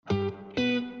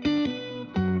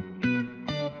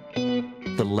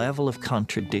the level of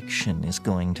contradiction is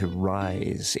going to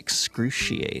rise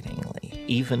excruciatingly,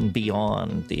 even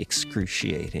beyond the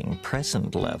excruciating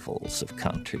present levels of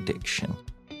contradiction.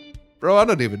 Bro, I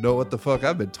don't even know what the fuck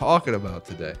I've been talking about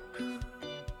today.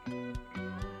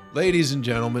 Ladies and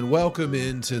gentlemen, welcome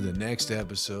into the next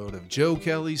episode of Joe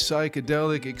Kelly's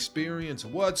Psychedelic Experience.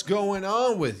 What's going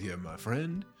on with you, my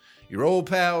friend? Your old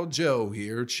pal Joe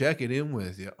here, checking in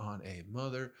with you on a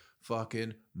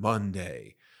motherfucking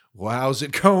Monday. Well, how's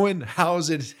it going? How's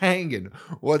it hanging?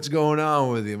 What's going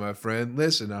on with you, my friend?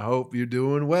 Listen, I hope you're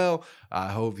doing well.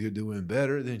 I hope you're doing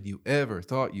better than you ever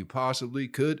thought you possibly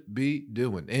could be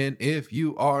doing. And if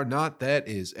you are not, that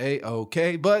is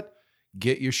A-okay, but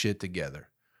get your shit together.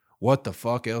 What the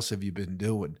fuck else have you been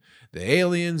doing? The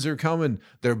aliens are coming.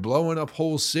 They're blowing up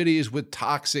whole cities with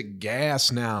toxic gas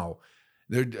now.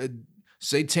 They're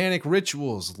satanic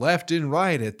rituals left and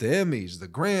right at the Emmys, the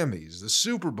Grammys, the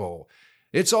Super Bowl.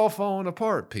 It's all falling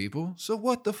apart, people. So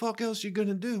what the fuck else you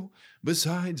gonna do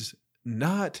besides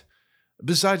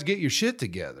get your shit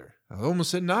together? I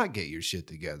almost said not get your shit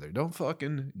together. Don't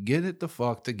fucking get it the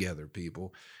fuck together,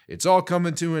 people. It's all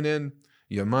coming to an end.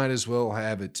 You might as well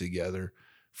have it together.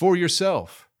 For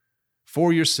yourself,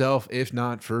 if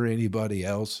not for anybody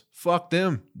else. Fuck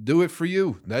them. Do it for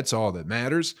you. That's all that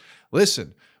matters.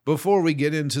 Listen, before we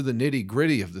get into the nitty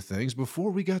gritty of the things,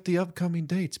 before we got the upcoming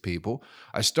dates, people,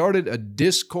 I started a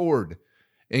Discord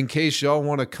in case y'all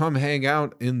want to come hang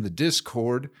out in the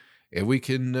Discord and we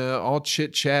can all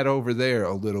chit chat over there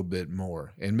a little bit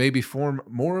more and maybe form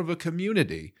more of a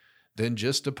community than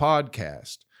just a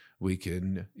podcast. We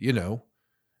can,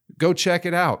 go check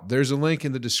it out. There's a link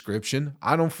in the description.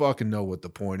 I don't fucking know what the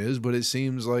point is, but it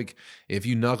seems like if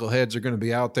you knuckleheads are going to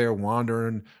be out there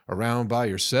wandering around by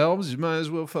yourselves, you might as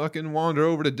well fucking wander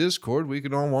over to Discord. We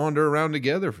can all wander around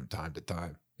together from time to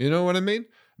time. You know what I mean?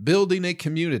 Building a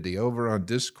community over on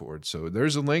Discord. So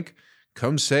there's a link.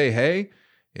 Come say hey,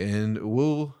 and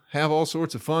we'll have all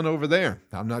sorts of fun over there.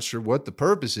 I'm not sure what the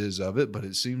purpose is of it, but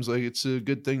it seems like it's a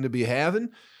good thing to be having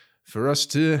for us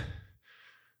to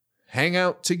hang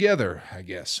out together, I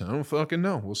guess. I don't fucking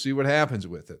know. We'll see what happens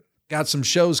with it. Got some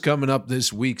shows coming up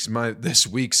this week, my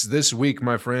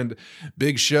friend.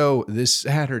 Big show this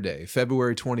Saturday,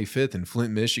 February 25th in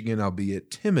Flint, Michigan. I'll be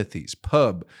at Timothy's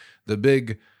Pub, the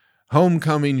big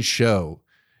homecoming show.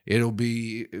 It'll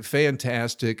be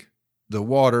fantastic. The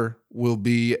water will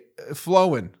be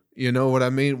flowing. You know what I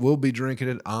mean? We'll be drinking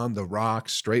it on the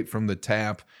rocks, straight from the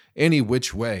tap, any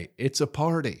which way. It's a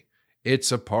party.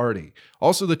 It's a party.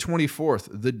 Also, the 24th,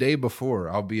 the day before,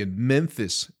 I'll be in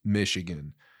Memphis,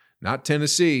 Michigan. Not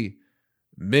Tennessee,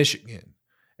 Michigan,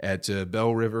 at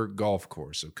Bell River Golf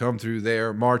Course. So come through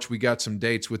there. March, we got some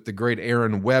dates with the great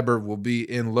Aaron Weber. We'll be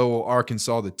in Lowell,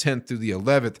 Arkansas, the 10th through the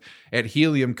 11th. At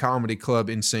Helium Comedy Club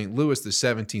in St. Louis, the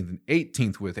 17th and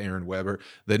 18th with Aaron Weber.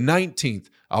 The 19th,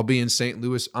 I'll be in St.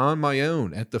 Louis on my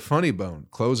own at the Funny Bone,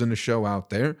 closing the show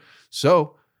out there.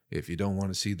 So if you don't want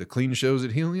to see the clean shows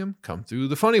at Helium, come through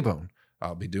the Funny Bone.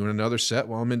 I'll be doing another set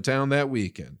while I'm in town that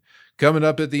weekend. Coming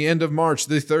up at the end of March,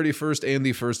 the 31st and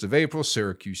the 1st of April,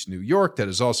 Syracuse, New York. That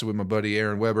is also with my buddy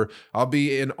Aaron Weber. I'll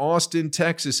be in Austin,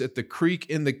 Texas at the Creek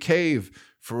in the Cave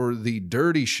for the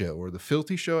Dirty Show, or the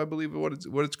Filthy Show, I believe what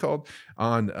it's called,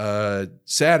 on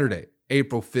Saturday,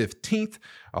 April 15th.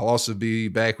 I'll also be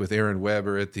back with Aaron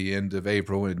Weber at the end of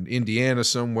April in Indiana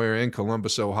somewhere, in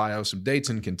Columbus, Ohio. Some dates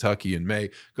in Kentucky in May.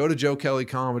 Go to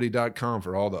joekellycomedy.com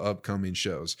for all the upcoming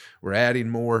shows. We're adding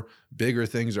more. Bigger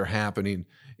things are happening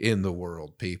in the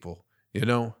world, people.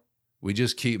 We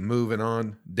just keep moving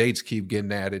on. Dates keep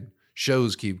getting added.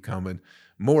 Shows keep coming.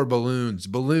 More balloons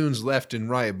left and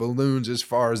right. Balloons as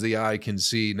far as the eye can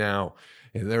see now.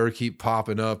 And they'll keep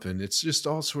popping up, and it's just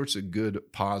all sorts of good,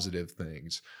 positive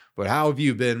things. But how have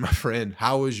you been, my friend?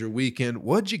 How was your weekend?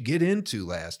 What'd you get into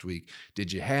last week?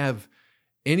 Did you have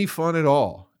any fun at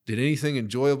all? Did anything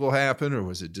enjoyable happen, or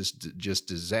was it just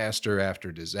disaster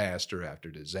after disaster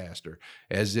after disaster,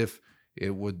 as if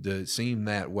it would seem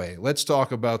that way? Let's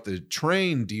talk about the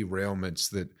train derailments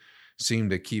that seem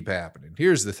to keep happening.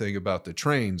 Here's the thing about the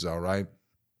trains, all right?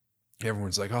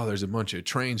 Everyone's like, oh, there's a bunch of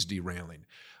trains derailing.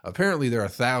 Apparently, there are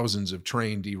thousands of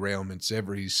train derailments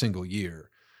every single year.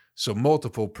 So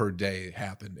multiple per day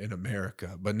happen in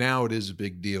America. But now it is a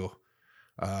big deal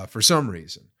for some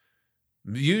reason.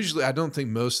 Usually, I don't think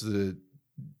most of the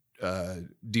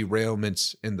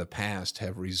derailments in the past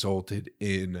have resulted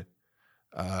in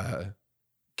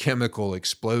chemical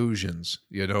explosions.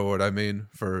 You know what I mean?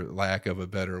 For lack of a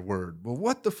better word. But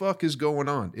what the fuck is going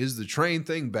on? Is the train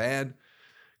thing bad?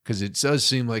 Because it does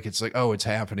seem like it's like, oh, it's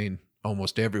happening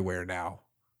almost everywhere now.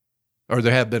 Or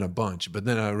there have been a bunch, but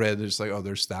then I read there's like, oh,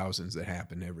 there's thousands that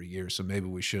happen every year, so maybe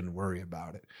we shouldn't worry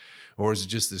about it. Or is it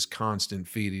just this constant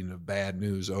feeding of bad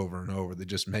news over and over that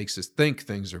just makes us think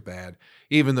things are bad,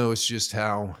 even though it's just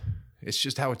how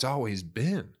it's always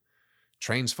been.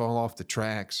 Trains fall off the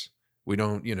tracks. We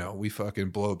don't, we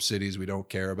fucking blow up cities we don't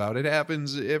care about. It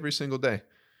happens every single day.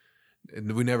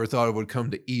 And we never thought it would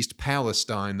come to East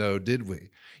Palestine, though, did we?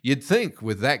 You'd think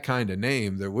with that kind of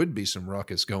name, there would be some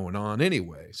ruckus going on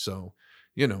anyway. So,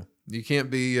 you can't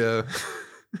be, they're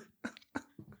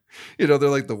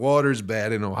like the water's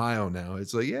bad in Ohio now.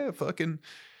 It's like, yeah, fucking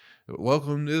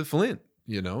welcome to Flint.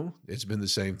 It's been the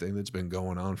same thing that's been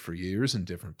going on for years in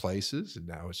different places. And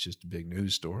now it's just a big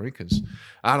news story because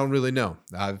I don't really know.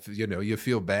 You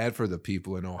feel bad for the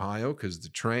people in Ohio because the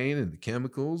train and the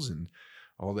chemicals and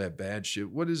all that bad shit.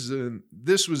 What is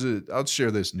I'll share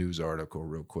this news article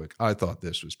real quick. I thought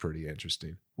this was pretty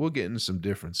interesting. We'll get into some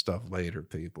different stuff later,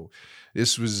 people.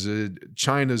 This was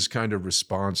China's kind of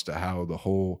response to how the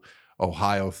whole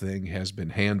Ohio thing has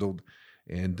been handled.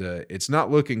 And it's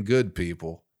not looking good,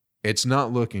 people. It's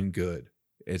not looking good.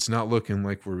 It's not looking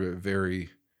like we're very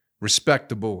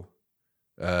respectable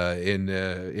in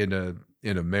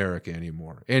America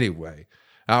anymore. Anyway,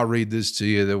 I'll read this to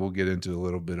you, then we'll get into a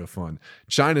little bit of fun.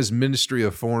 China's Ministry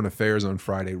of Foreign Affairs on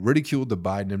Friday ridiculed the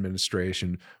Biden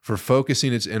administration for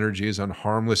focusing its energies on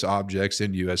harmless objects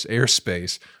in U.S.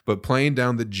 airspace, but playing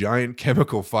down the giant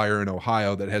chemical fire in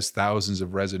Ohio that has thousands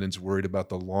of residents worried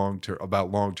about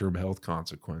long-term health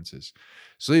consequences.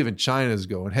 So even China's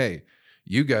going, hey,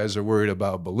 you guys are worried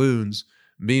about balloons.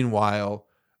 Meanwhile,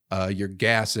 you're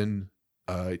gassing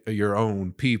your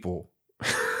own people.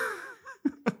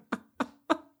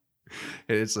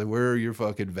 And it's like, where are your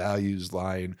fucking values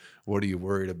lying? What are you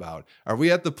worried about? Are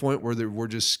we at the point where we're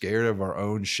just scared of our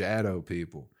own shadow,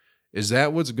 people? Is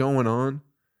that what's going on?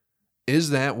 Is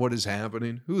that what is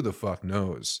happening? Who the fuck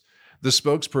knows? The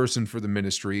spokesperson for the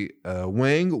ministry,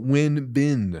 Wang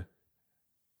Wenbin,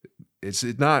 it's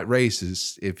not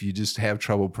racist if you just have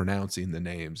trouble pronouncing the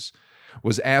names,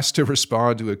 was asked to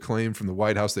respond to a claim from the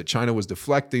White House that China was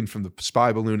deflecting from the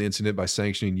spy balloon incident by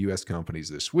sanctioning U.S. companies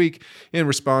this week. In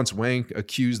response, Wang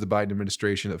accused the Biden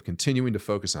administration of continuing to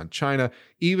focus on China,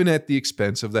 even at the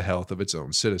expense of the health of its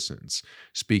own citizens.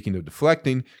 Speaking of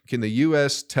deflecting, can the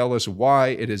U.S. tell us why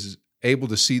it is able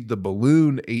to see the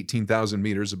balloon 18,000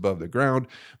 meters above the ground,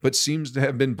 but seems to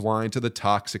have been blind to the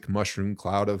toxic mushroom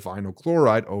cloud of vinyl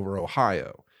chloride over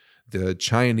Ohio? The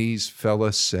Chinese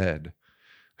fella said.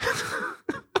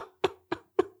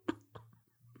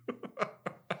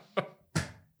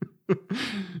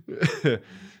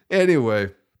 Anyway,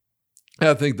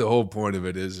 I think the whole point of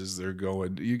it is they're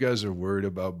going, you guys are worried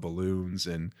about balloons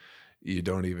and you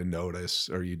don't even notice,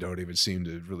 or you don't even seem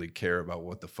to really care about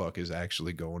what the fuck is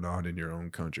actually going on in your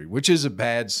own country, which is a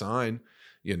bad sign.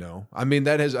 I mean,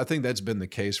 I think that's been the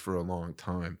case for a long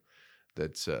time.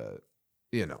 That's,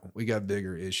 we got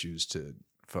bigger issues to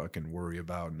fucking worry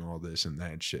about and all this and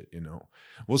that shit.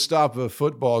 We'll stop a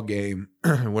football game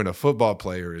when a football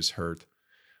player is hurt,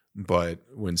 but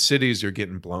when cities are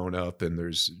getting blown up and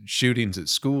there's shootings at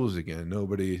schools again,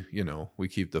 nobody, we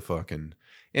keep the fucking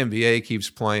NBA keeps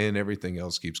playing, everything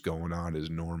else keeps going on as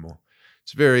normal.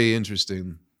 It's very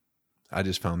interesting. I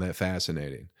just found that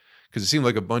fascinating because it seemed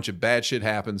like a bunch of bad shit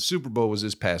happened. Super Bowl was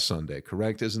this past Sunday,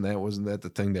 correct? Wasn't that the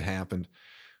thing that happened?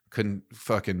 Couldn't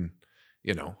fucking,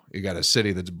 you got a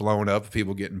city that's blown up,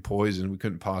 people getting poisoned. We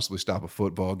couldn't possibly stop a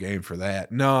football game for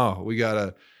that. No, we got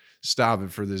to stop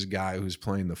it for this guy who's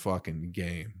playing the fucking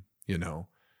game,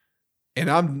 And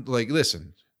I'm like,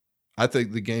 listen, I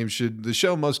think the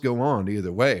show must go on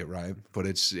either way, right? But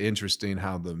it's interesting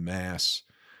how the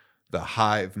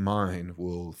hive mind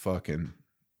will fucking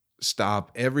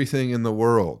stop everything in the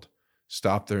world,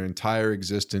 stop their entire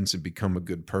existence and become a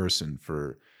good person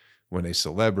for when a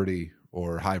celebrity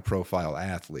or high-profile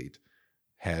athlete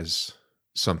has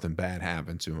something bad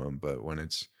happen to them. But when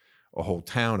it's a whole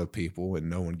town of people and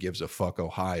no one gives a fuck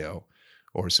Ohio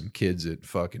or some kids at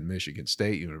fucking Michigan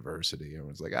State University,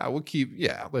 everyone's like,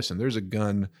 listen, there's a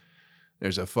gun.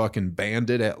 There's a fucking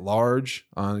bandit at large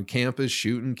on campus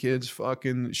shooting kids.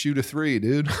 Fucking shoot a 3,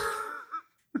 dude.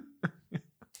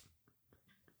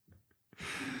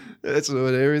 That's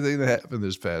what everything that happened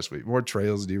this past week. More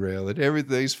trails derailing.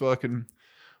 Everything's fucking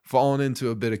fallen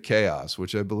into a bit of chaos,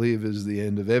 which I believe is the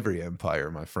end of every empire,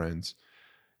 my friends.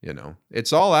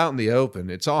 It's all out in the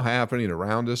open. It's all happening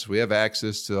around us. We have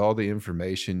access to all the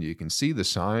information. You can see the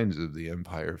signs of the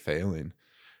empire failing.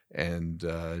 And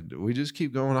we just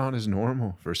keep going on as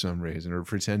normal for some reason, or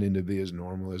pretending to be as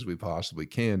normal as we possibly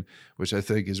can, which I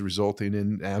think is resulting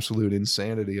in absolute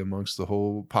insanity amongst the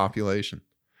whole population.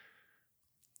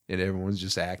 and everyone's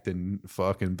just acting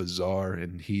fucking bizarre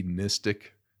and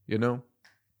hedonistic, you know?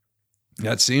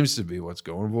 That seems to be what's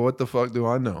going. But what the fuck do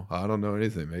I know? I don't know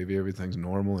anything. Maybe everything's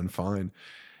normal and fine,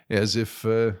 as if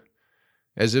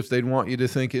they'd want you to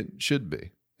think it should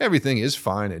be. Everything is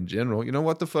fine in general. You know,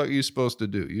 what the fuck are you supposed to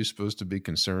do? You're supposed to be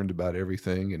concerned about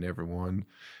everything and everyone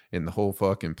in the whole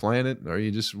fucking planet, or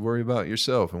you just worry about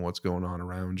yourself and what's going on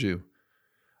around you?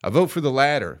 I vote for the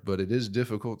latter, but it is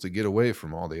difficult to get away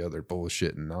from all the other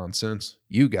bullshit and nonsense.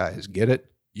 You guys get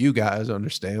it. You guys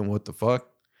understand what the fuck,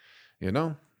 you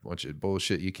know? Bunch of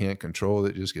bullshit you can't control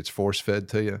that just gets force-fed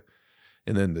to you.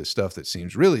 And then the stuff that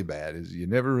seems really bad is you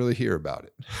never really hear about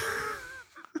it.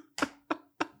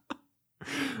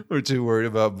 We're too worried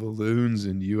about balloons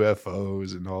and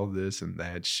UFOs and all this and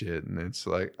that shit. And it's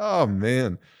like, oh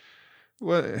man,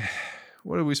 what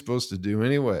are we supposed to do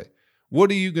anyway? What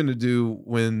are you going to do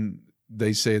when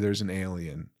they say there's an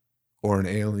alien, or an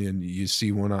alien, you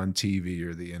see one on TV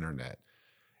or the internet,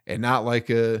 and not like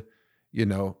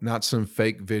not some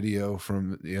fake video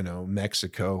from,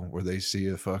 Mexico where they see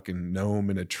a fucking gnome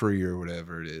in a tree or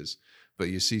whatever it is, but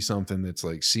you see something that's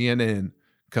like CNN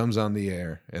comes on the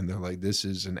air and they're like, this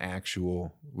is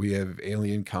we have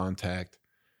alien contact.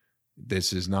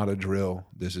 This is not a drill.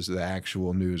 This is the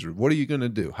actual news. What are you going to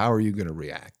do? How are you going to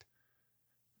react?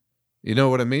 You know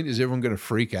what I mean? Is everyone going to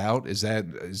freak out? Is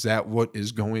that what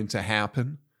is going to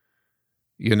happen?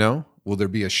 Will there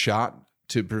be a shot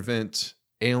to prevent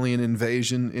alien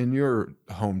invasion in your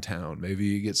hometown? Maybe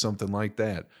you get something like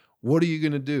that. What are you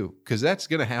going to do? Because that's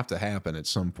going to have to happen at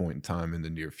some point in time in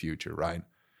the near future, right?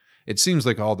 It seems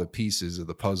like all the pieces of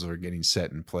the puzzle are getting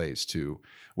set in place to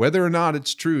whether or not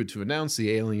it's true to announce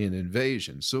the alien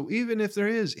invasion. So even if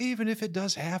it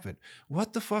does happen,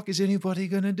 what the fuck is anybody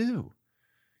going to do?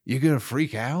 You're going to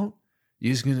freak out?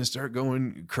 You're just going to start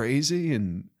going crazy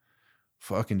and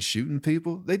fucking shooting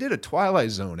people? They did a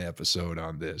Twilight Zone episode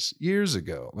on this years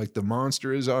ago. Like the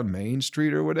monster is on Main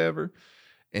Street or whatever.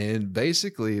 And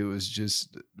basically it was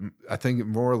just, I think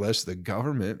more or less the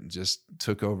government just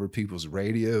took over people's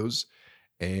radios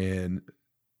and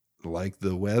like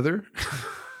the weather,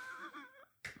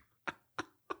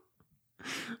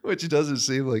 which doesn't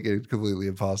seem like a completely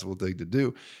impossible thing to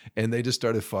do. And they just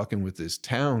started fucking with this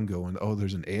town going, oh,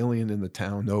 there's an alien in the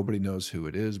town. Nobody knows who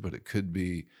it is, but it could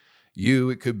be you,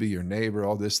 it could be your neighbor,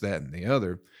 all this, that, and the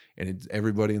other. And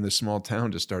everybody in this small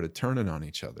town just started turning on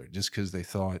each other just because they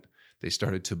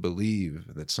started to believe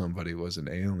that somebody was an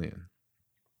alien,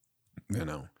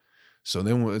 So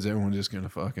then was everyone just going to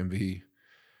fucking be,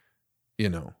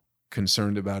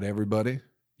 concerned about everybody?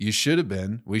 We should have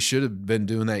been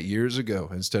doing that years ago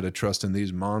instead of trusting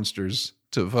these monsters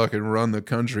to fucking run the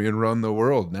country and run the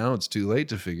world. Now it's too late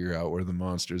to figure out where the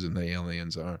monsters and the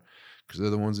aliens are because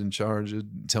they're the ones in charge of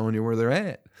telling you where they're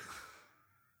at.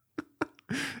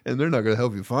 And they're not going to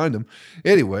help you find them.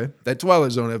 Anyway, that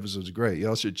Twilight Zone episode is great.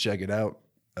 Y'all should check it out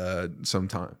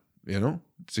sometime.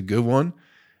 It's a good one.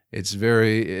 It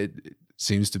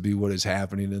seems to be what is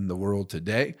happening in the world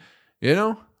today.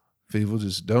 People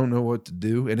just don't know what to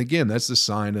do. And again, that's the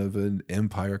sign of an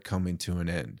empire coming to an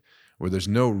end, where there's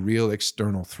no real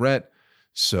external threat.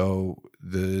 So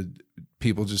the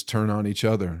people just turn on each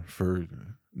other for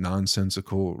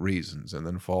nonsensical reasons and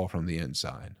then fall from the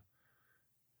inside,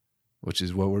 which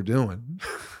is what we're doing.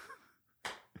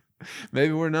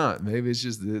 Maybe we're not. Maybe it's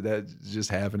just that's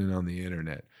just happening on the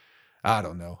internet. I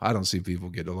don't know. I don't see people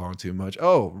get along too much.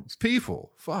 Oh,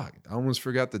 people. Fuck. I almost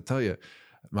forgot to tell you.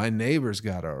 My neighbors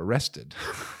got arrested.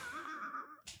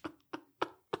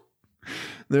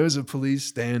 There was a police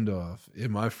standoff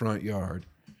in my front yard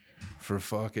for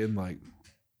fucking like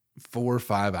 4 or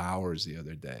 5 hours the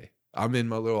other day. I'm in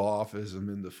my little office. I'm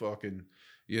in the fucking,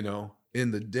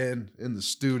 in the den, in the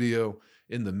studio,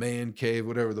 in the man cave,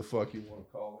 whatever the fuck you want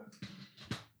to call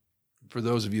it. For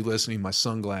those of you listening, my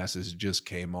sunglasses just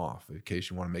came off in case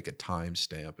you want to make a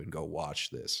timestamp and go watch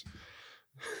this.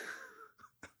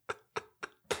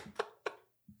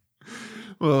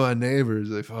 Well, my neighbors,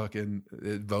 both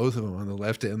of them on the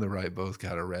left and the right both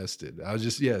got arrested. I was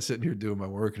just, sitting here doing my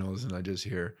work and all this, and I just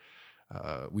hear,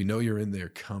 we know you're in there,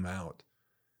 come out.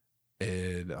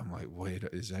 And I'm like, wait,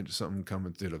 is that something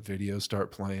coming through? The video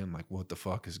start playing? Like, what the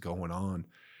fuck is going on?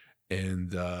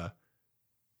 And I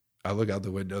look out the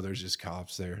window, there's just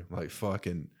cops there, like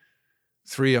fucking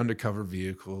 3 undercover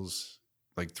vehicles,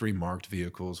 like 3 marked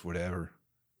vehicles, whatever,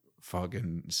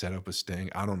 fucking set up a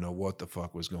sting. I don't know what the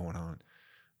fuck was going on.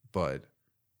 But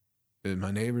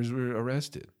my neighbors were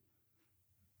arrested.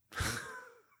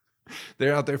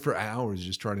 They're out there for hours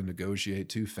just trying to negotiate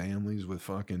 2 families with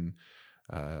fucking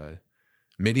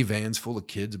minivans full of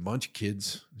kids, a bunch of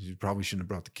kids. You probably shouldn't have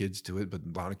brought the kids to it, but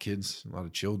a lot of kids, a lot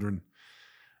of children.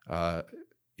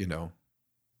 You know,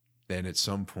 then at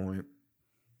some point,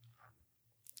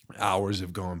 hours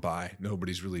have gone by.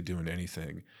 Nobody's really doing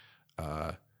anything.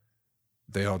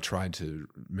 They all tried to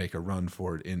make a run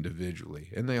for it individually,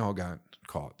 and they all got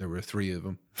caught. There were 3 of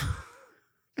them.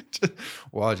 Just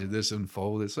watching this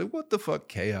unfold, it's like, what the fuck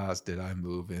chaos did I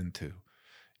move into?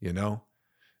 You know?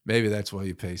 Maybe that's why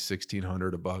you pay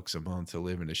 $1,600 a month to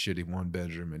live in a shitty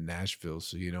 1-bedroom in Nashville,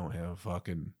 so you don't have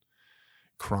fucking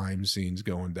crime scenes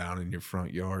going down in your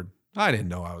front yard. I didn't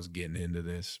know I was getting into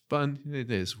this, but it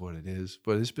is what it is.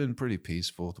 But it's been pretty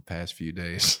peaceful the past few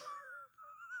days.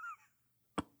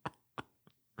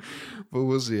 But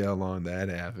we'll see how long that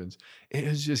happens.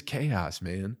 It's just chaos,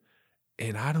 man.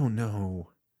 And I don't know.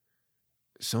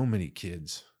 So many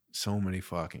kids, so many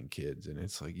fucking kids. And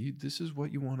it's like, this is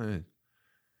what you want to.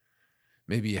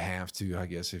 Maybe you have to, I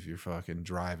guess, if you're fucking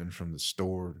driving from the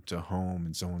store to home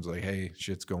and someone's like, hey,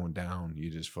 shit's going down,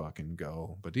 you just fucking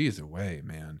go. But either way,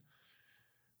 man,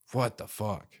 what the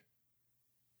fuck?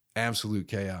 Absolute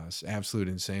chaos, absolute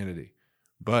insanity.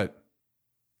 But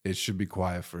it should be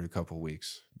quiet for a couple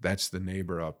weeks. That's the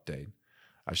neighbor update.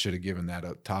 I should have given that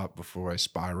up top before I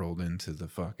spiraled into the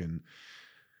fucking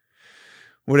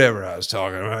whatever I was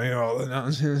talking about. You know, all the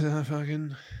nonsense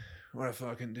what I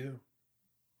fucking do.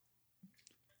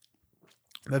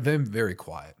 They've been very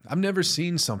quiet. I've never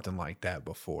seen something like that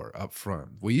before up front.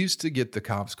 We used to get the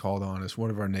cops called on us.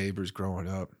 One of our neighbors growing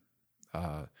up,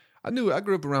 I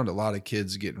grew up around a lot of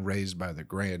kids getting raised by their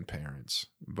grandparents,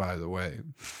 by the way.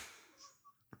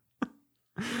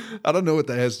 I don't know what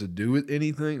that has to do with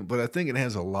anything, but I think it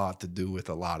has a lot to do with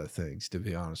a lot of things, to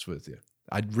be honest with you.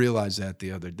 I realized that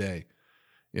the other day,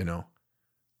 you know.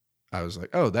 I was like,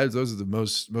 oh, those are the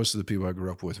most of the people I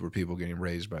grew up with were people getting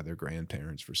raised by their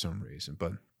grandparents for some reason.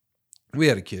 But we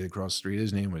had a kid across the street.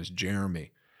 His name was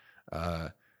Jeremy.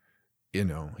 You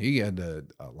know, he had a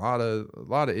lot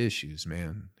of issues,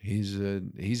 man. He's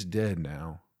dead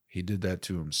now. He did that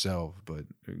to himself, but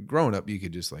growing up, you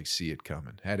could just like see it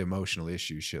coming. Had emotional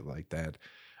issues, shit like that.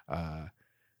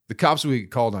 The cops, we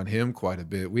called on him quite a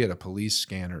bit. We had a police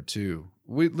scanner too.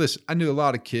 Listen, I knew a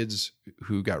lot of kids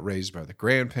who got raised by the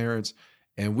grandparents,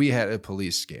 and we had a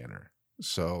police scanner.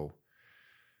 So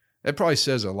that probably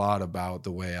says a lot about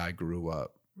the way I grew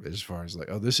up, as far as like,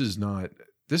 oh, this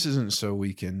isn't so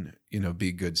we can, you know,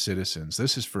 be good citizens.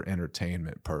 This is for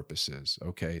entertainment purposes.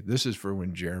 Okay. This is for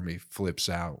when Jeremy flips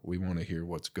out. We want to hear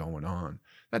what's going on.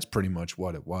 That's pretty much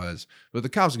what it was. But the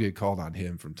cops would get called on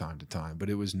him from time to time, but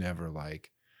it was never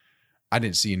like, I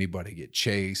didn't see anybody get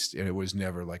chased, and it was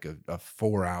never like a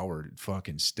 4-hour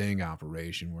fucking sting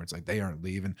operation where it's like they aren't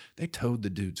leaving. They towed the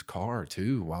dude's car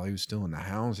too while he was still in the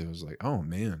house. It was like, oh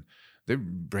man, they're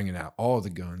bringing out all the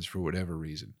guns for whatever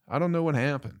reason. I don't know what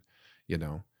happened, you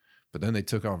know, but then they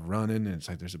took off running, and it's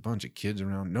like there's a bunch of kids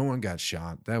around. No one got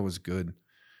shot. That was good.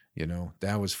 You know,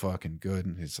 that was fucking good.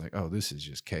 And it's like, oh, this is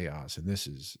just chaos, and this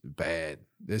is bad.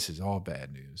 This is all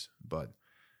bad news. But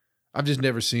I've just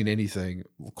never seen anything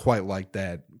quite like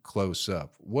that close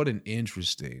up. What an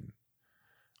interesting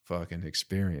fucking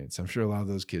experience. I'm sure a lot of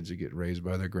those kids are getting raised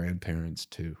by their grandparents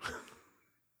too.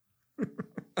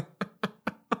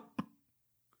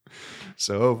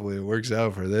 So hopefully it works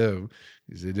out for them,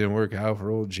 because it didn't work out for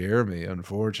old Jeremy,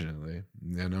 unfortunately.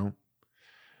 You know,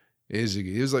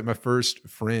 he was like my first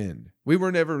friend. We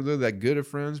were never really that good of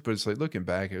friends, but it's like looking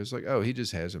back, it was like, oh, he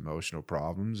just has emotional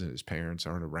problems, and his parents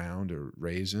aren't around to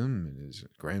raise him, and his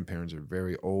grandparents are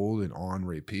very old and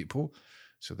ornery people,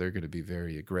 so they're going to be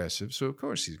very aggressive. So of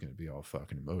course he's going to be all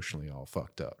fucking emotionally all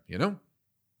fucked up, you know?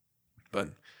 But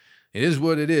it is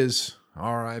what it is.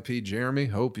 R.I.P. Jeremy.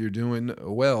 Hope you're doing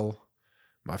well,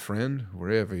 my friend,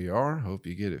 wherever you are. Hope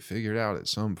you get it figured out at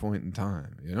some point in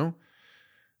time, you know?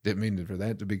 Didn't mean for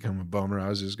that to become a bummer. I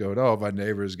was just going, oh, my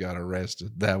neighbors got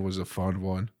arrested. That was a fun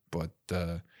one. But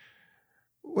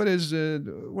what else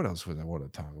would I want to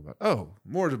talk about? Oh,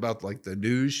 more about like the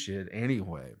news shit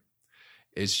anyway.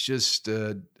 It's just,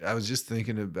 I was just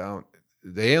thinking about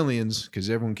the aliens, because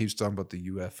everyone keeps talking about the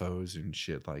UFOs and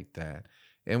shit like that.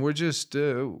 And we're just,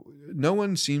 no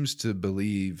one seems to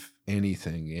believe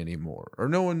anything anymore, or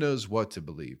no one knows what to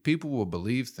believe. People will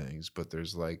believe things, but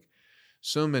there's like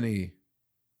so many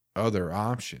other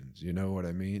options, you know what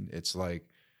I mean? It's like,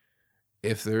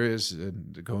 if there is,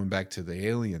 going back to the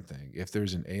alien thing, if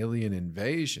there's an alien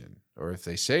invasion, or if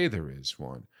they say there is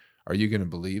one, are you going to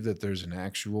believe that there's an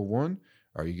actual one?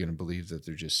 Are you going to believe that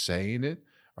they're just saying it?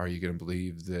 Are you going to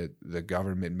believe that the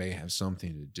government may have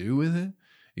something to do with it?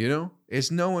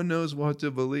 It's no one knows what to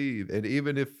believe. And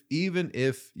even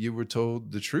if you were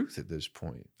told the truth at this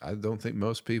point, I don't think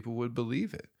most people would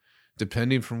believe it,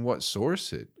 depending from what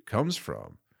source it comes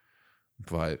from.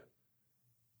 But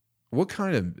what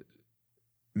kind of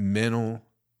mental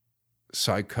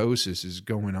psychosis is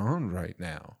going on right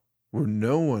now where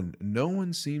no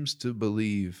one seems to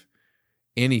believe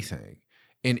anything?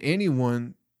 And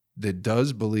anyone that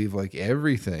does believe like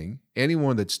everything,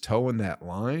 anyone that's towing that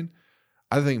line,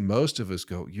 I think most of us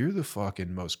go, you're the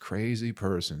fucking most crazy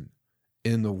person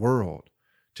in the world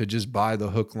to just buy the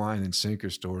hook, line, and sinker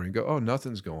story and go, oh,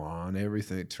 nothing's going on.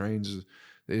 Everything, trains,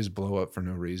 they just blow up for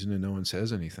no reason and no one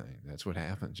says anything. That's what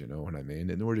happens, you know what I mean?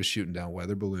 And we're just shooting down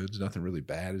weather balloons. Nothing really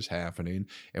bad is happening.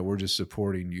 And we're just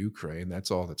supporting Ukraine.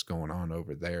 That's all that's going on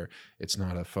over there. It's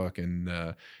not a fucking,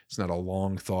 it's not a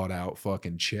long thought out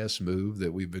fucking chess move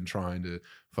that we've been trying to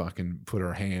fucking put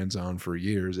our hands on for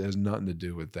years. It has nothing to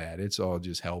do with that. It's all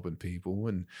just helping people.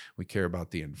 And we care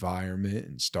about the environment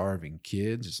and starving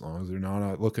kids, as long as they're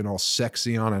not looking all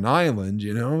sexy on an island.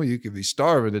 You could be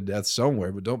starving to death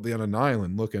somewhere, but don't be on an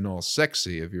island looking all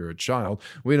sexy if you're a child.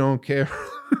 We don't care.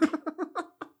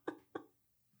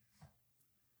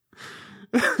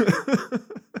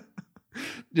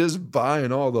 Just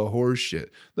buying all the horse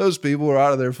shit. Those people are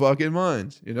out of their fucking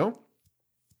minds,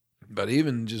 But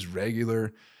even just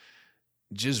regular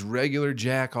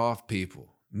jack off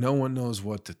people, no one knows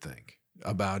what to think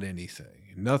about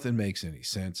anything. Nothing makes any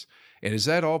sense. And is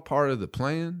that all part of the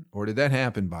plan, or did that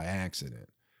happen by accident?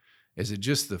 Is it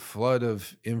just the flood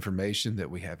of information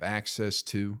that we have access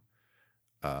to?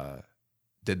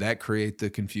 Did that create the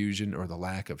confusion or the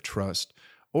lack of trust?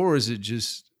 Or is it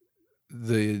just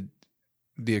the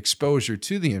exposure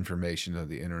to the information of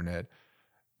the internet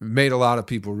made a lot of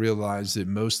people realize that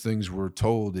most things we're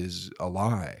told is a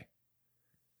lie?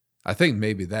 I think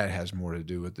maybe that has more to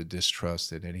do with the distrust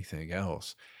than anything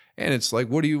else. And it's like,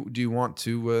 what do you want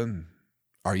to,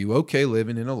 are you okay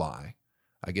living in a lie?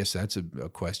 I guess that's a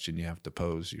question you have to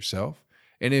pose yourself.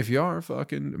 And if you are,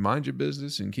 fucking mind your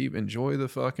business and enjoy the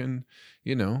fucking,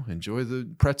 enjoy the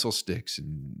pretzel sticks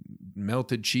and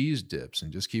melted cheese dips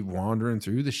and just keep wandering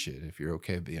through the shit if you're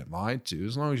okay being lied to,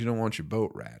 as long as you don't want your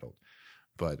boat rattled.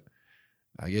 But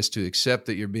I guess to accept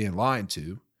that you're being lied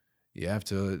to, you have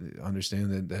to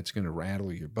understand that that's going to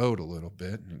rattle your boat a little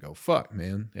bit and go, fuck,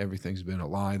 man, everything's been a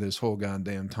lie this whole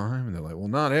goddamn time. And they're like, well,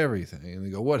 not everything. And they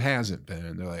go, what hasn't been?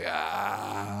 And they're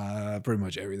like, pretty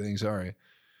much everything, sorry.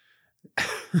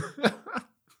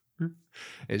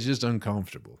 It's just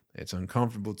uncomfortable. It's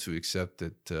uncomfortable to accept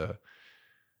that,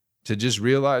 to just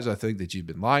realize, I think, that you've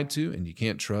been lied to and you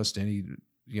can't trust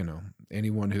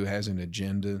anyone who has an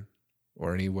agenda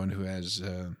or anyone who has,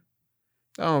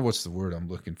 what's the word I'm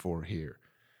looking for here?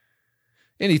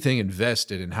 Anything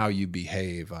invested in how you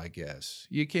behave, I guess.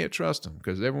 You can't trust them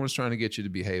because everyone's trying to get you to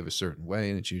behave a certain way,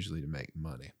 and it's usually to make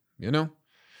money,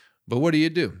 But what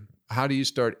do? How do you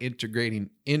start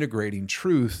integrating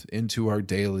truth into our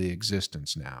daily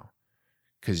existence now?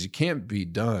 Because you can't be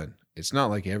done. It's not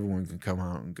like everyone can come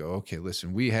out and go, okay,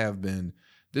 listen,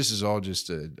 this is all just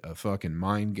a fucking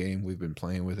mind game we've been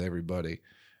playing with everybody.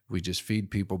 We just feed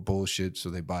people bullshit so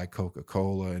they buy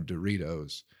Coca-Cola and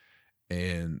Doritos.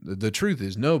 And the truth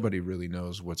is nobody really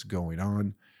knows what's going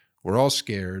on. We're all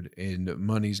scared and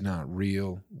money's not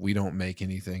real. We don't make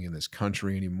anything in this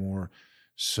country anymore.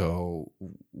 So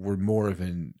we're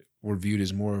viewed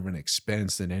as more of an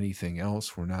expense than anything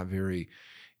else. We're not very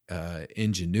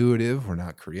ingenuitive. We're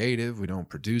not creative. We don't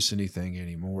produce anything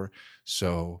anymore.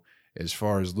 So as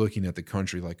far as looking at the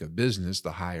country like a business,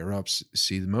 the higher ups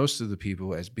see most of the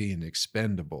people as being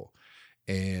expendable.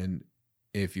 And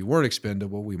if you weren't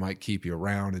expendable, we might keep you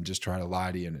around and just try to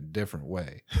lie to you in a different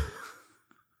way.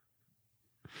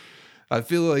 I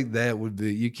feel like that would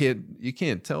be, you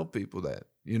can't tell people that.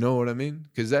 You know what I mean?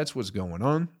 Because that's what's going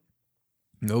on.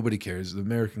 Nobody cares.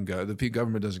 The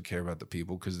government doesn't care about the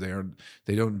people because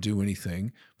they don't do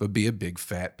anything but be a big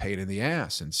fat pain in the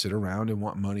ass and sit around and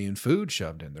want money and food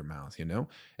shoved in their mouth, And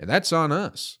that's on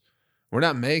us. We're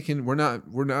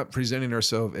not presenting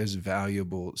ourselves as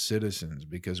valuable citizens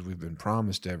because we've been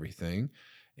promised everything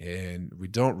and we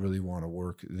don't really want to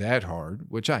work that hard,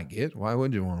 which I get. Why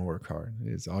wouldn't you want to work hard?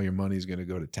 It's all your money's going to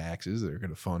go to taxes. They're going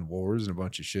to fund wars and a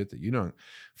bunch of shit that you don't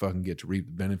fucking get to reap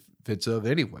the benefits of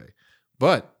anyway.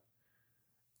 But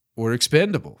we're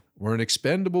expendable. We're an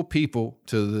expendable people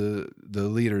to the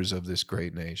leaders of this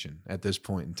great nation at this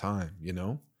point in time,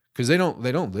 because they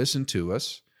don't listen to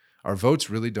us. Our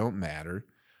votes really don't matter.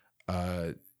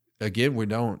 Again, we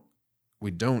don't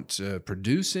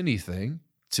produce anything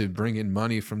to bring in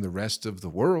money from the rest of the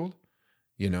world,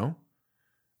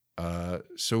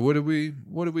 So what do we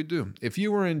do? If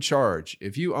you were in charge,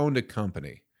 if you owned a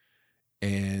company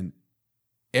and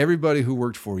everybody who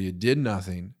worked for you did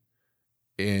nothing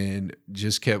and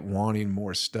just kept wanting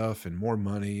more stuff and more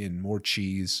money and more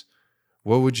cheese,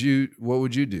 what would you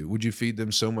do? Would you feed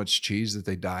them so much cheese that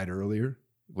they died earlier?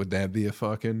 Would that be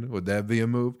a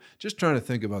move? Just trying to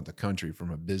think about the country from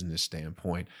a business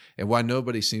standpoint and why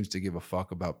nobody seems to give a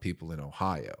fuck about people in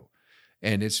Ohio.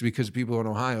 And it's because people in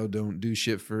Ohio don't do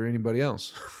shit for anybody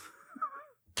else.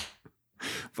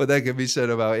 But that can be said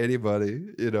about anybody,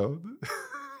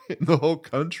 in the whole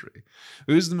country.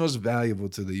 Who's the most valuable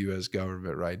to the U.S.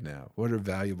 government right now? What are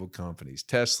valuable companies?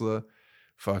 Tesla,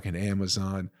 fucking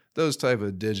Amazon, those type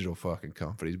of digital fucking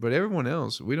companies. But everyone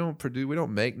else, we don't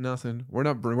make nothing. We're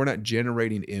not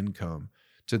generating income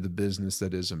to the business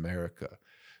that is America.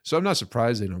 So I'm not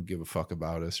surprised they don't give a fuck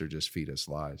about us or just feed us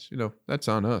lies. That's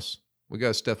on us. We got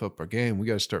to step up our game. We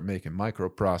got to start making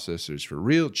microprocessors for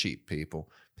real cheap people,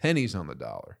 pennies on the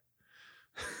dollar.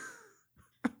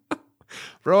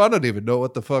 Bro, I don't even know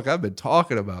what the fuck I've been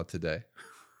talking about today.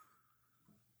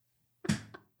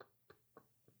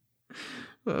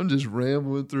 I'm just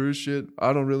rambling through shit.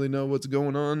 I don't really know what's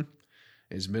going on.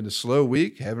 It's been a slow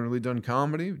week. Haven't really done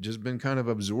comedy. Just been kind of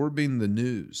absorbing the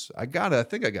news. I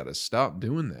think I gotta stop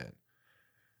doing that.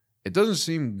 It doesn't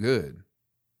seem good.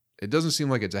 It doesn't seem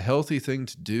like it's a healthy thing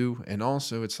to do. And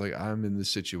also it's like I'm in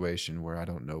this situation where I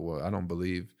don't know what,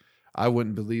 I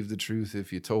wouldn't believe the truth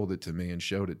if you told it to me and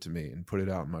showed it to me and put it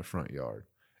out in my front yard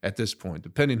at this point,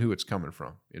 depending who it's coming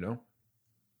from,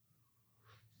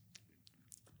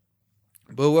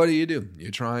 But what do?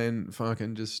 You try and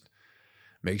fucking just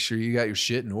make sure you got your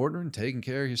shit in order and taking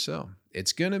care of yourself.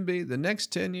 It's going to be, the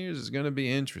next 10 years is going to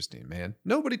be interesting, man.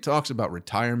 Nobody talks about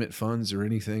retirement funds or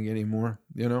anything anymore,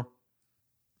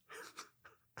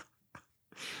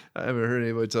 I haven't heard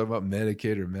anybody talk about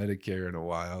Medicaid or Medicare in a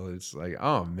while. It's like,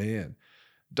 oh man,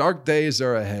 dark days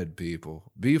are ahead, people.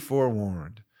 Be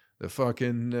forewarned. The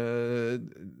fucking,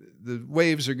 the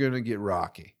waves are going to get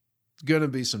rocky. It's going to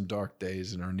be some dark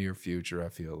days in our near future, I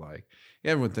feel like.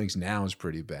 Everyone thinks now is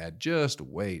pretty bad. Just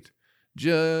wait.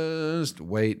 Just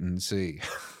wait and see.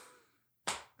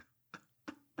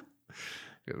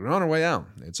 We're on our way out.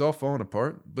 It's all falling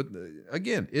apart. But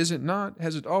again, is it not?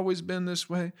 Has it always been this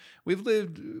way? We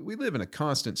live in a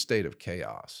constant state of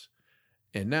chaos.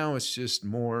 And now it's just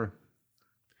more.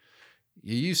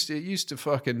 It used to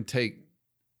fucking take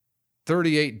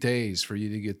 38 days for you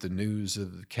to get the news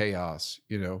of the chaos,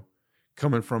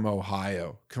 coming from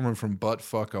Ohio, coming from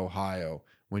buttfuck Ohio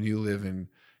when you live in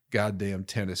goddamn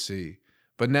Tennessee.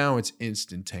 But now it's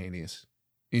instantaneous,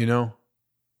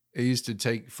 It used to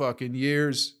take fucking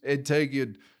years. It'd take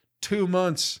you 2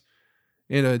 months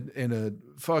in a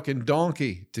fucking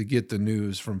donkey to get the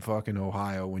news from fucking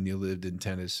Ohio when you lived in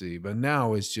Tennessee. But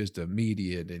now it's just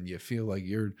immediate and you feel like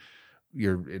you're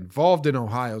involved in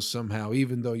Ohio somehow,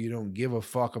 even though you don't give a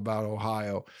fuck about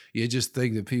Ohio. You just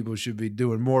think that people should be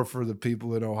doing more for the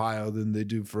people in Ohio than they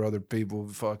do for other people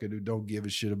fucking who don't give a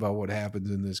shit about what happens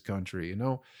in this country,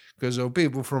 Because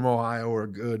people from Ohio are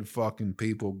good fucking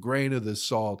people. Grain of the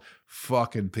salt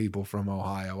fucking people from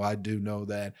Ohio. I do know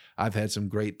that. I've had some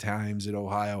great times in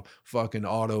Ohio, fucking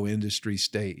auto industry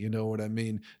state. You know what I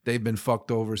mean? They've been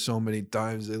fucked over so many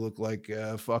times. They look like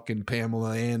fucking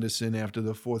Pamela Anderson after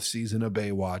the 4th season of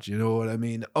Baywatch. You know what I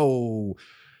mean? Oh,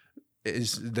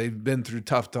 they've been through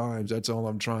tough times. That's all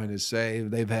I'm trying to say.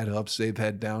 They've had ups, they've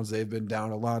had downs, they've been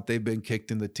down a lot. They've been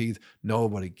kicked in the teeth.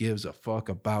 Nobody gives a fuck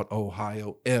about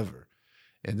Ohio ever.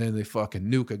 And then they fucking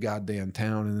nuke a goddamn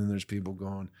town. And then there's people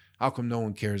going, how come no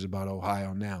one cares about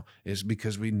Ohio now? It's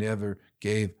because we never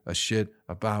gave a shit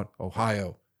about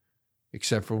Ohio,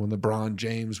 except for when LeBron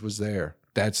James was there.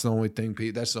 That's the only thing.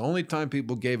 That's the only time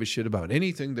people gave a shit about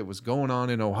anything that was going on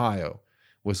in Ohio,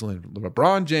 was when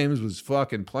LeBron James was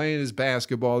fucking playing his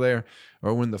basketball there,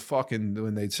 or when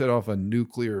they set off a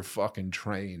nuclear fucking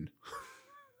train.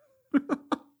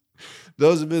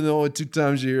 Those have been the only 2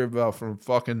 times you hear about from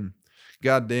fucking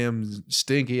goddamn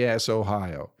stinky ass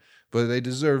Ohio. But they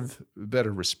deserve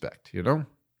better respect,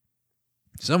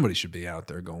 Somebody should be out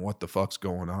there going, what the fuck's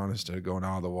going on? Instead of going,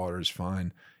 oh, the water's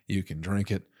fine. You can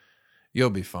drink it. You'll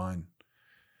be fine.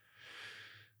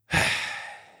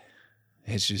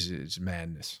 It's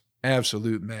madness.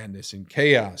 Absolute madness and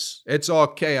chaos. It's all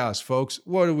chaos, folks.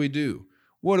 What do?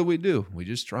 We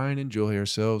just try and enjoy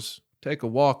ourselves. Take a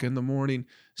walk in the morning,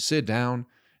 sit down,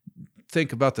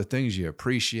 think about the things you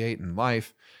appreciate in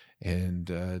life, and,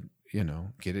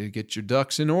 get your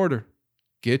ducks in order.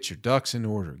 Get your ducks in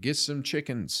order. Get some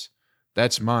chickens.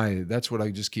 That's what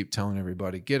I just keep telling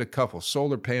everybody. Get a couple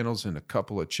solar panels and a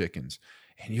couple of chickens,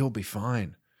 and you'll be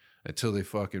fine. until they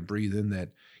fucking breathe in that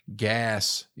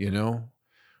gas,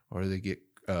 or they get,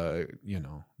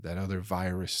 that other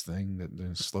virus thing that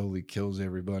then slowly kills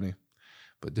everybody,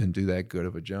 but didn't do that good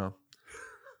of a job.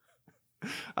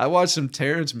 I watched some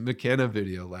Terrence McKenna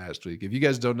video last week. If you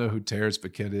guys don't know who Terrence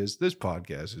McKenna is, this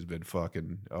podcast has been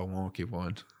fucking a wonky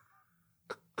one.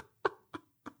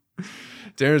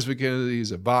 Terrence McKenna,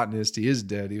 he's a botanist. He is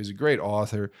dead. He was a great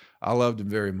author. I loved him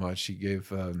very much. He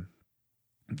gave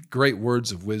great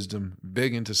words of wisdom,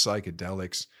 big into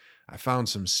psychedelics. I found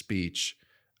some speech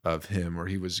of him where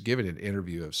he was giving an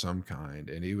interview of some kind,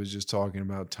 and he was just talking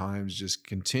about times just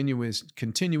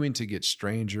continuing to get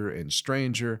stranger and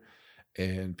stranger,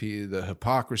 and the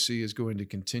hypocrisy is going to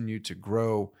continue to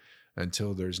grow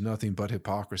until there's nothing but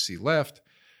hypocrisy left,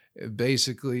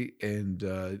 basically.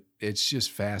 And it's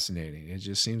just fascinating. It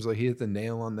just seems like he hit the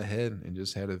nail on the head and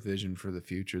just had a vision for the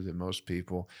future that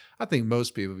I think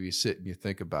most people, if you sit and you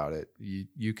think about it,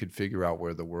 you could figure out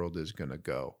where the world is going to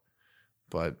go.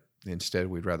 But instead,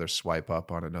 we'd rather swipe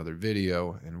up on another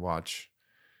video and watch,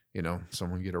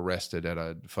 someone get arrested at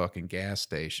a fucking gas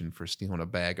station for stealing a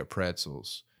bag of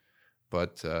pretzels.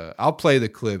 But I'll play the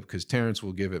clip because Terrence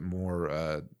will give it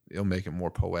more, he'll make it more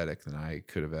poetic than I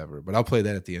could have ever. But I'll play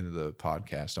that at the end of the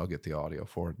podcast. I'll get the audio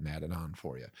for it and add it on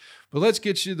for you. But let's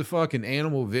get you the fucking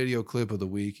animal video clip of the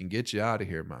week and get you out of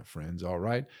here, my friends, all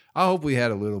right? I hope we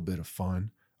had a little bit of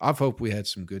fun. I hope we had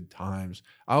some good times.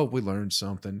 I hope we learned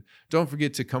something. Don't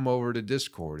forget to come over to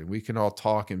Discord and we can all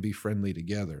talk and be friendly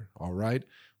together, all right?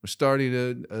 We're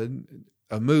starting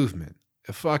a movement,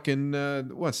 a fucking,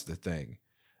 what's the thing?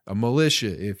 A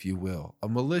militia, if you will. A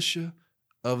militia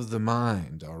of the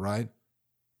mind, all right?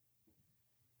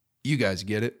 You guys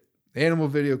get it. Animal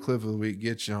video clip of the week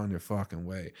gets you on your fucking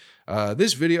way.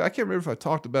 This video, I can't remember if I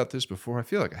talked about this before. I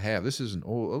feel like I have. This is a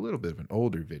little bit of an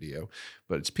older video,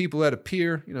 but it's people at a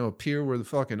pier, a pier where the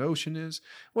fucking ocean is.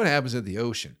 What happens at the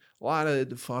ocean? A lot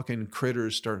of the fucking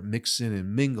critters start mixing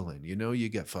and mingling. You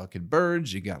got fucking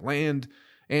birds, you got land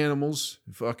animals,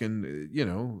 fucking,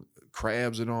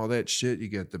 crabs and all that shit. You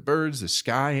got the birds, the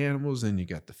sky animals, then you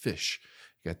got the fish.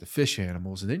 You got the fish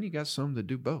animals, and then you got some that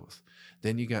do both.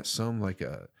 Then you got some like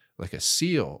a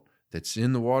seal that's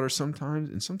in the water sometimes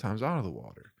and sometimes out of the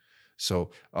water.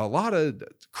 So a lot of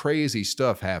crazy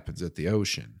stuff happens at the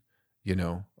ocean,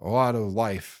 a lot of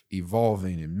life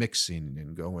evolving and mixing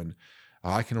and going,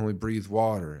 oh, I can only breathe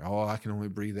water. Oh, I can only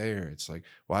breathe air. It's like,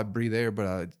 well, I breathe air, but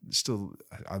I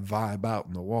vibe out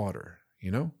in the water,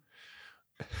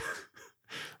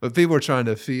 But people are trying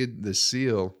to feed the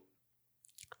seal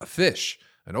a fish,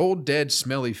 an old, dead,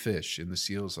 smelly fish. And the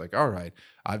seal's like, all right,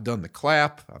 I've done the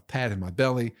clap. I've patted my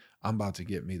belly. I'm about to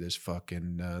get me this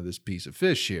fucking, this piece of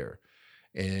fish here.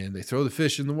 And they throw the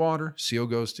fish in the water. Seal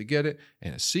goes to get it.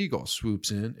 And a seagull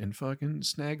swoops in and fucking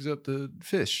snags up the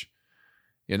fish,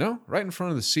 right in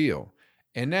front of the seal.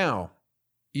 And now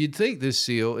you'd think this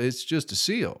seal is just a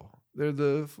seal. They're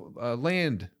the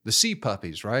the sea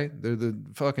puppies, right? They're the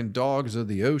fucking dogs of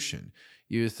the ocean.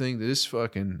 You would think that this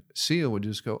fucking seal would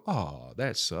just go, oh,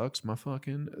 that sucks, my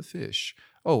fucking fish.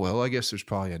 Oh, well, I guess there's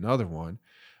probably another one.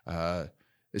 The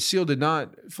seal he's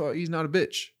not a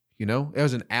bitch, It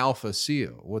was an alpha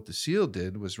seal. What the seal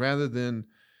did was rather than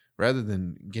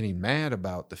getting mad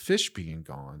about the fish being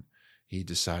gone, he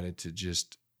decided to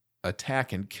just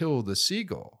attack and kill the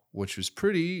seagull, which was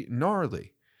pretty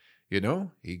gnarly.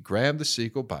 He grabbed the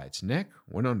seagull by its neck,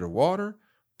 went underwater,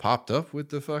 popped up with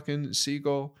the fucking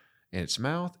seagull in its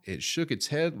mouth. It shook its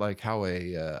head like how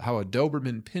a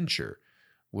Doberman pinscher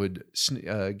would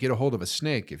get a hold of a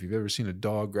snake. If you've ever seen a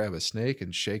dog grab a snake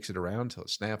and shakes it around until it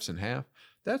snaps in half,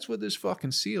 that's what this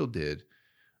fucking seal did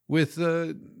with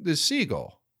this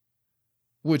seagull,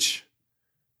 which,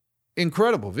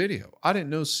 incredible video. I didn't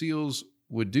know seals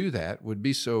would do that, would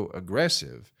be so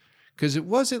aggressive, because it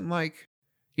wasn't like,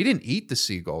 he didn't eat the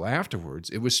seagull afterwards.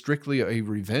 It was strictly a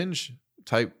revenge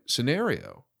type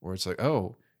scenario where it's like,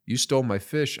 oh, you stole my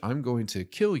fish. I'm going to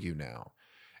kill you now.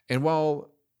 And while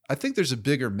I think there's a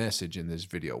bigger message in this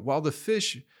video, while the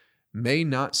fish may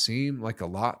not seem like a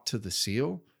lot to the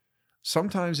seal,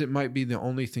 sometimes it might be the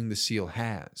only thing the seal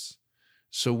has.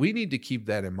 So we need to keep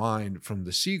that in mind from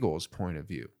the seagull's point of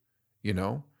view.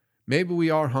 Maybe we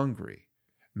are hungry.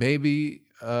 Maybe,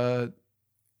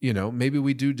 maybe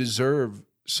we do deserve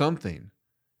something,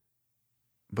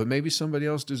 but maybe somebody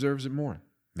else deserves it more.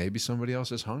 Maybe somebody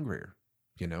else is hungrier,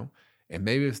 and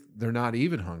maybe if they're not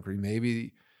even hungry,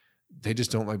 maybe they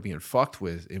just don't like being fucked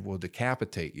with. It will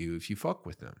decapitate you if you fuck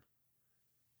with them.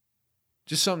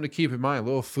 Just something to keep in mind, a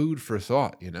little food for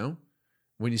thought,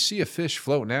 when you see a fish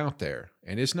floating out there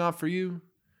and it's not for you,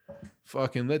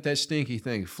 fucking let that stinky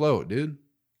thing float, dude.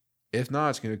 If not,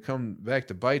 it's going to come back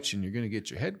to bite you and you're going to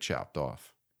get your head chopped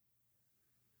off.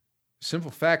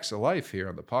 Simple facts of life here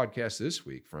on the podcast this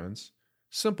week, friends.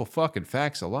 Simple fucking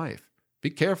facts of life. Be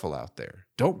careful out there.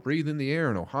 Don't breathe in the air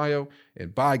in Ohio.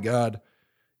 And by God,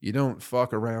 you don't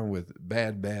fuck around with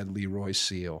bad Leroy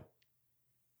Seal.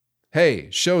 Hey,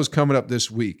 show's coming up this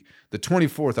week. The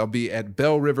 24th, I'll be at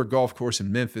Bell River Golf Course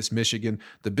in Memphis, Michigan.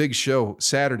 The big show,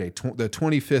 Saturday, the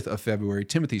 25th of February,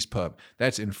 Timothy's Pub.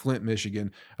 That's in Flint,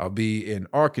 Michigan. I'll be in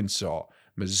Arkansas,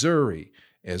 Missouri,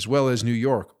 as well as New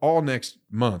York, all next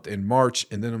month in March.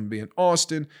 And then I'm going to be in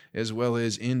Austin, as well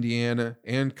as Indiana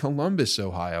and Columbus,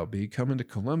 Ohio. I'll be coming to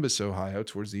Columbus, Ohio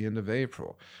towards the end of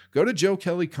April. Go to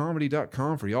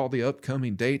joekellycomedy.com for all the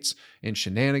upcoming dates and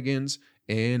shenanigans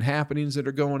and happenings that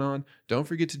are going on. Don't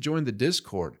forget to join the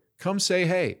Discord. Come say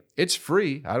hey. It's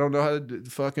free. I don't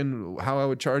know how I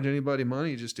would charge anybody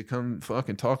money just to come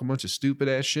fucking talk a bunch of stupid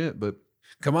ass shit, but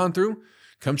come on through.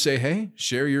 Come say hey,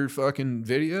 share your fucking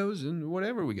videos and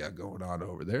whatever we got going on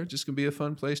over there. It's just going to be a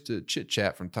fun place to chit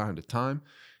chat from time to time.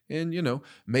 And,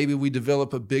 maybe we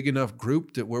develop a big enough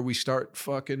group that where we start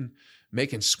fucking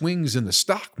making swings in the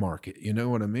stock market. You know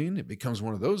what I mean? It becomes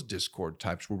one of those Discord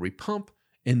types where we pump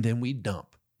and then we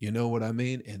dump. You know what I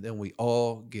mean? And then we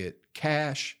all get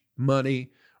cash,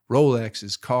 money,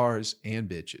 Rolexes, cars, and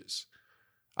bitches.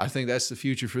 I think that's the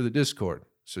future for the Discord.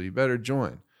 So you better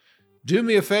join. Do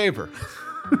me a favor.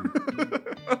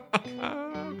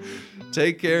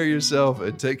 Take care of yourself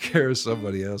and take care of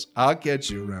somebody else. I'll catch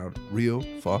you around real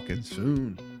fucking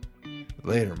soon.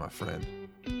 Later, my friend.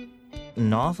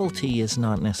 Novelty is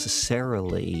not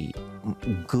necessarily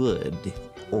good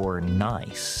or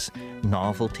nice.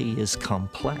 Novelty is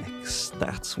complex.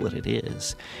 That's what it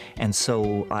is. And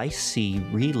so I see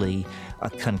really a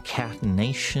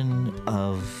concatenation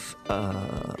of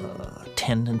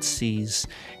tendencies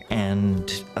and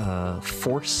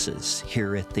forces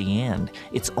here at the end.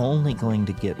 It's only going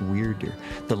to get weirder.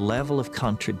 The level of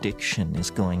contradiction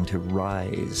is going to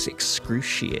rise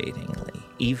excruciatingly,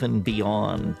 even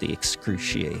beyond the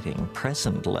excruciating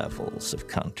present levels of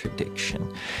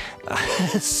contradiction.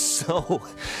 So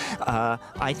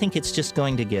I think it's just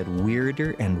going to get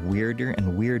weirder and weirder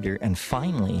and weirder, and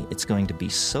finally it's going to be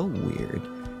so weird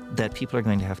that people are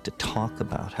going to have to talk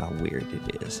about how weird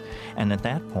it is. And at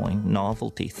that point,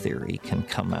 novelty theory can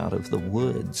come out of the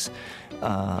woods,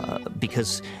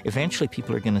 because eventually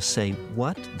people are going to say,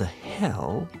 what the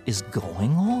hell is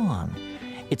going on?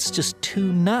 It's just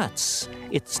too nuts.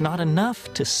 It's not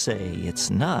enough to say it's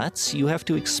nuts. You have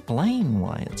to explain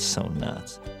why it's so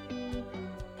nuts.